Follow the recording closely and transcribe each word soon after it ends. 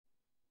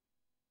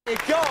There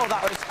you go,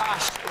 that was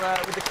Ash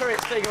with the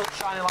current single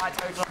Shining Lights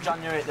out on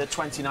January the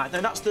 29th.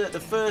 Now that's the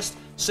first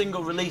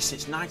single release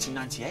since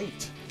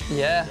 1998.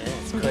 Yeah,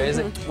 it's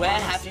crazy. Where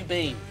have you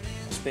been?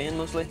 Spain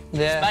mostly.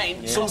 Yeah.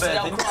 Spain?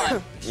 Sunbirthing?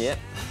 Crime? Yeah.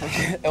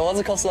 It was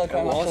a Costa del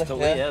Crime, It was, actually.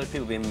 totally, yeah.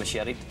 People being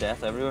macheted to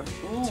death everywhere.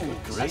 Ooh,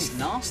 that's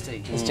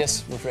nasty. It's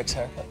just with Rick's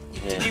haircut.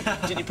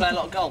 Yeah. Did you play a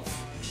lot of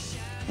golf?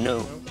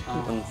 No,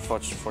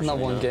 unfortunately Not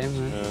one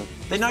game, no.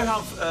 They now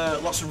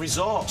have lots of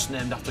resorts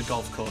named after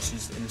golf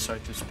courses in the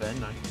south of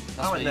Spain now.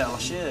 I went there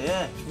last year,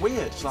 yeah. It's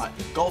weird. It's like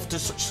golf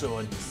does such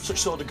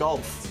sort of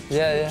golf.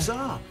 Yeah, yeah.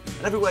 Bizarre.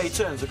 And everywhere you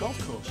turn is a golf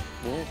course.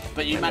 Yeah.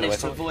 But you managed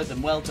to avoid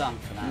them. Well done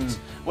for that.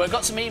 Well, we've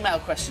got some email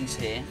questions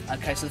here.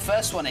 OK, so the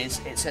first one is,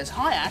 it says,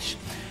 "Hi, Ash.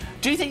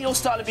 Do you think your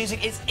style of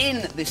music is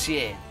in this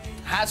year?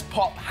 Has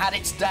pop had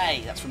its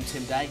day?" That's from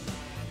Tim Day.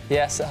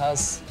 Yes, it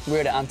has.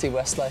 We're the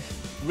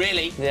anti-Westlife.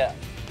 Really? Yeah.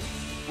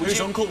 Who's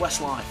Uncle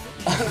Westlife?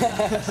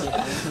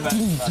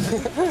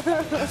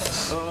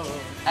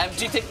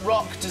 Do you think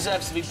rock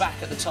deserves to be back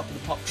at the top of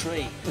the pop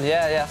tree?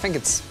 Yeah, I think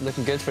it's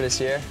looking good for this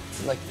year.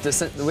 Like,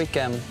 the week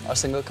our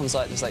single comes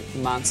out, there's like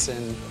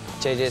Manson,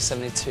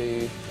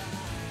 JJ72,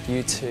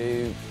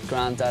 U2,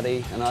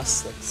 Granddaddy and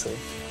us. Like, so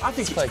I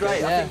think it's quite great.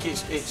 good, yeah. I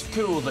think it's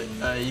cool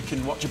that you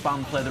can watch a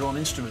band play their own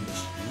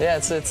instruments. Yeah,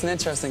 it's an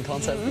interesting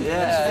concept.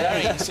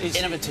 Yeah, It's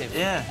innovative.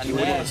 Yeah. And You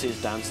wouldn't want to see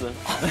us dance then.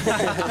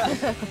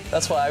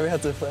 That's why we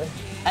had to play.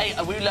 Hey,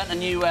 we learnt a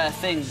new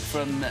thing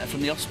from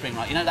The Offspring,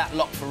 right? You know that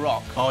Lock for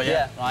Rock? Oh,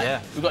 yeah. Right?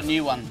 Yeah. We've got a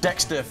new one.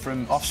 Dexter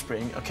from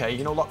Offspring. OK,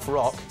 you know Lock for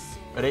Rock?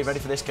 Ready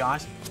for this,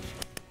 guys?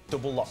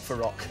 Double Lock for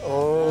Rock.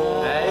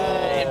 Oh.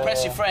 Hey.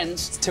 Impress your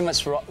friends. It's too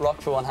much rock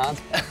for one hand.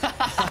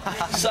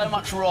 So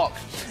much rock.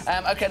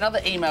 OK,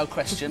 another email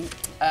question.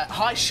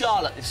 Hi,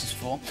 Charlotte, this is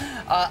for.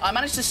 I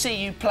managed to see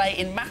you play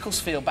in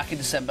Macclesfield back in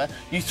December.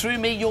 You threw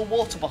me your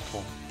water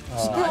bottle.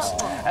 That's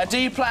nice. Do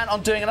you plan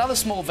on doing another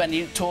small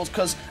venue tours?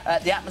 Because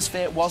the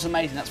atmosphere was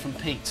amazing. That's from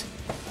Pete.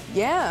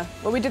 Yeah.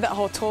 Well, we did that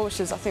whole tour,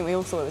 which is, I think we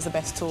all thought it was the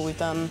best tour we've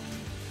done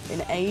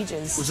in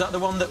ages. Was that the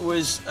one that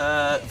was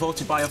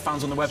voted by your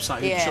fans on the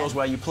website who shows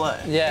where you play?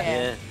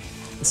 Yeah.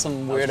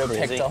 Some weirdo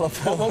picked all up.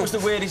 What was the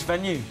weirdest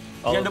venue?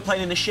 You end up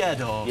playing in a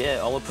shed, or...? Yeah,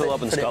 Olive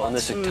up in Scotland.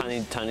 much. This is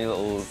a tiny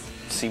little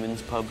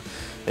seaman's pub.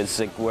 It's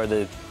like where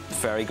the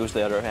ferry goes to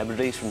the Outer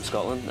Hebrides from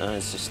Scotland, and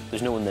it's just,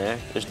 there's no one there.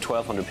 There's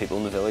 1,200 people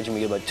in the village, and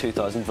we get about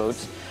 2,000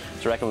 votes.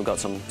 So I reckon we've got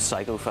some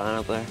psycho fan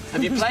up there.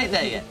 Have you played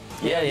there yet?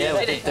 Yeah,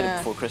 we did did it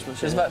before Christmas.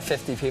 There's about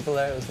 50 people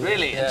there. It was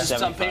Really? Yeah. And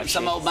just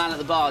some old man at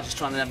the bar just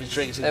trying to have his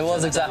drinks. It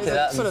was exactly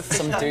that. Sort of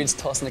Some dudes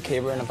tossing a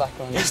caber in the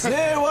background. It's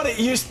there what it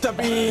used to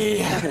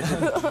be!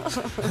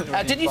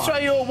 Did you throw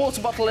your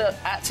water bottle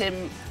at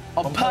him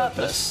on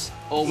purpose?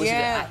 Or was it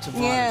an act of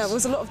violence? Yeah, there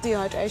was a lot of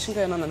dehydration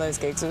going on at those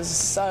gigs. It was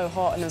so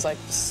hot and there was like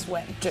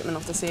sweat dripping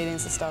off the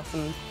ceilings and stuff,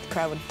 and the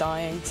crowd were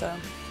dying, so,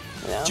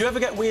 yeah. Do you ever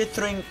get weird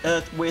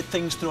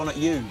things thrown at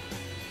you?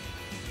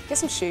 Get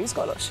some shoes,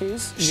 got a lot of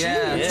shoes.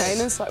 Yeah. And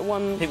trainers, like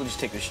one... People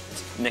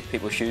just nick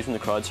people's shoes from the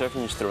crowd surfing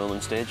and just throw them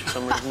on stage for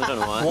some reason. I don't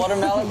know why.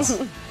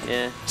 Watermelons.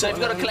 Yeah. So you've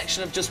got a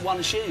collection of just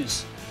one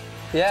shoes?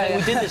 Yeah,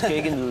 We did this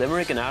gig in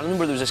Limerick in Ireland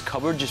where there was this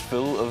cupboard just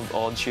full of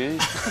odd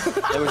shoes.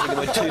 There was like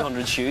about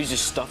 200 shoes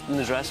just stuffed in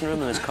the dressing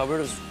room in this cupboard.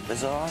 It was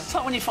bizarre. It's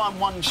like when you find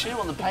one shoe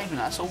on the pavement,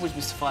 that's always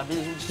mystified me.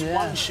 There's just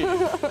one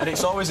shoe. And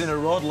it's always in a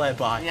road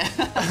lay-by. Yeah.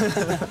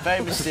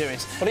 Very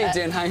mysterious. What are you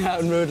doing hanging out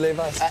in road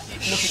lay-bys?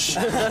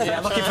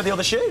 Looking for the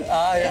other shoe.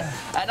 Ah, yeah.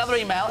 Another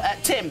email.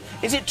 Tim,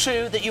 is it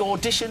true that you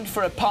auditioned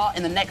for a part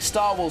in the next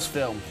Star Wars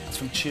film? That's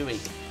from Chewie.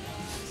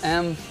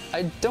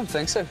 I don't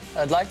think so.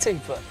 I'd like to,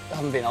 but I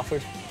haven't been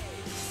offered.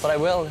 But I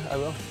will.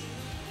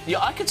 Yeah,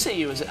 I could see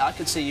you as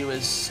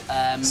Princess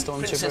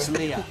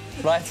Leia.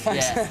 Right,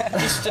 thanks. Yeah,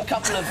 just a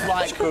couple of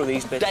like Screw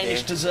these bits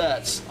Danish here.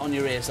 desserts on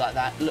your ears like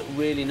that. Look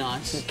really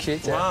nice.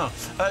 Cute, yeah.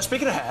 Wow.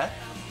 Speaking of hair,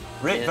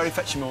 Rick, Yes. very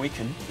fetching my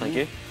weekend. Thank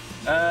you.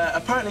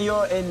 Apparently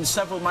you're in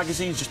several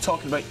magazines just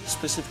talking about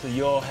specifically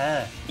your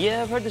hair.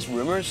 Yeah, I've heard this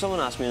rumour.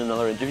 Someone asked me in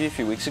another interview a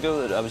few weeks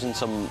ago that I was in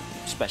some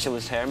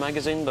specialist hair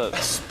magazine, but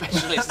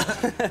Specialist.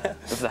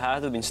 if they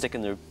had, they'd been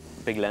sticking their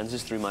big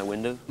lenses through my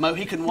window.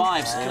 Mohican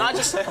Wives. Can I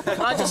just?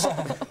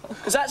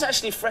 Because that's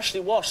actually freshly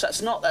washed. That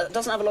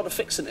doesn't have a lot of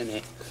fixant in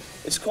it.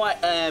 It's quite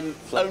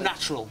au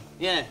natural.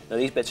 Yeah. Now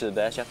these bits are the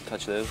best. You have to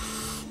touch those.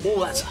 Oh,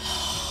 that's.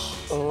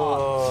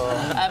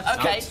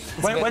 Okay.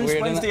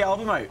 When's the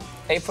album out?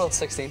 April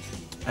 16th.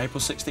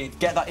 April 16th.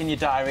 Get that in your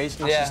diaries.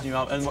 Ash's new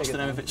album. And what's the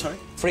name of it, sorry?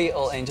 Free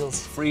All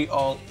Angels. Free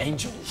All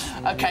Angels.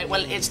 Okay,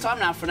 well, it's time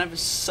now for an ever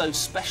so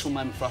special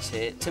moment for us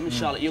here. Tim and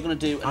Charlotte, you're going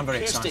to do an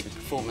acoustic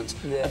performance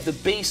of the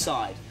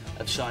B-side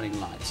of Shining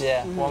Lights.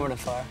 Yeah, Warmer Than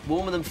Fire.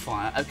 Warmer Than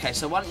Fire. Okay,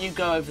 so why don't you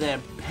go over there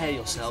and prepare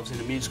yourselves in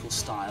a musical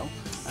style,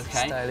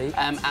 okay? Stylish.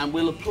 And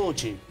we'll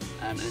applaud you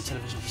in a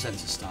television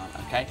presenter style,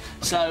 okay?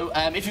 So,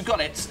 if you've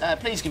got it,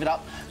 please give it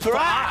up for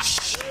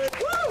Ash!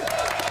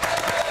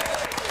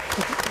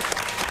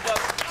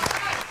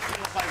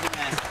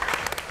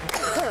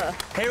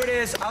 Here it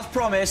is, as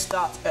promised,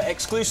 that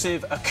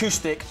exclusive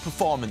acoustic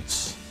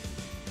performance.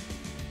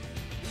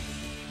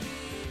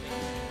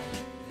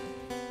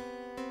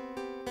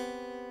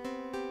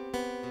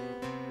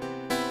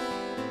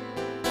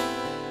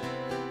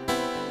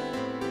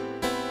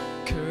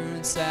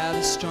 moments that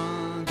are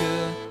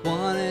stronger,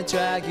 wanna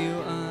drag you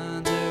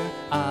under.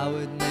 I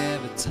would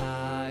never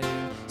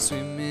tire,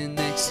 swimming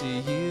next to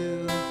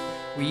you.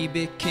 We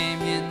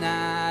became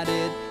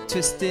united,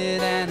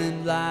 twisted and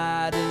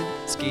enlightened,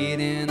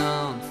 skating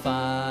on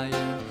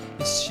fire.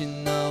 Yes, you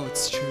know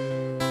it's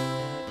true.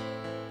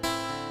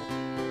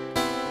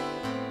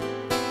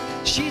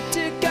 She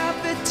took off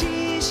her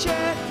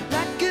t-shirt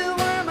like a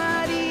worm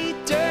I'd eat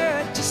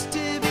dirt, just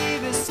to be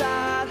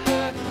beside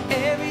her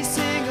every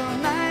single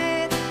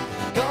night.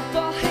 Go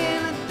for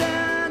hail and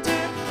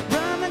thunder,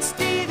 rum and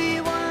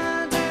Stevie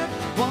Wonder,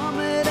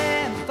 warmer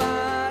than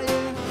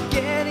fire,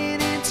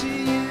 getting into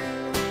you.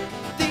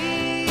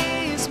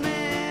 These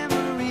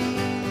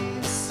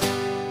memories,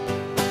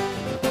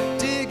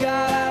 dear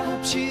God, I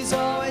hope she's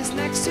always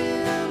next to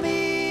me.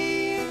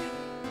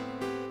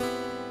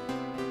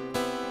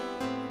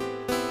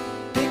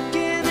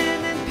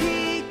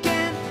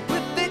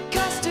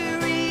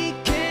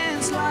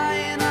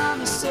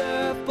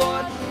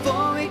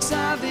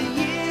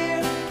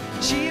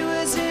 She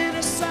was in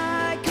a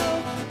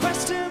cycle,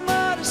 crashed her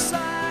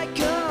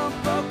motorcycle,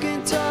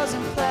 broken toes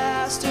and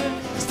plaster,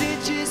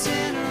 stitches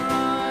in her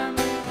arm.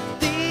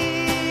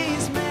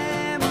 These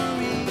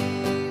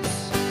memories,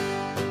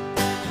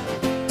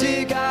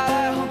 dear God,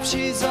 I hope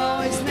she's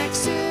always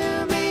next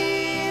to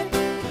me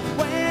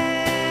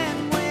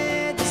when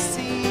we're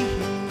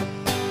deceased.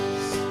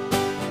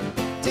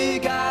 Dear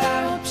God,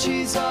 I hope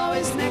she's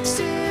always next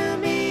to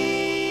me.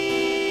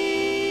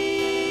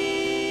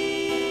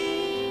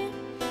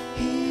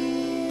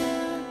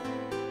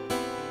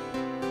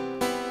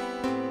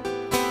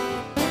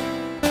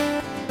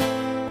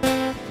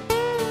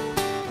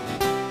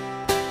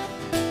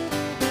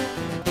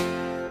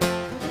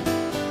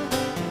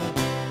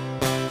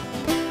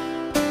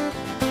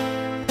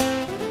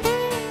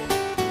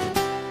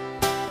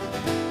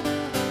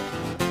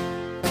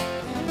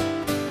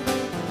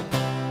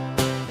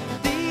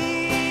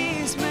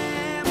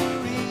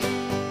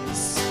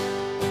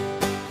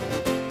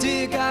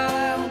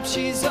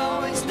 She's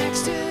always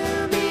next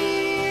to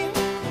me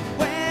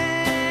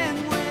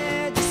when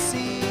we're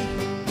deceased.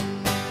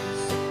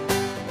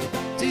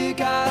 Dear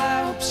God,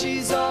 I hope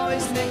she's always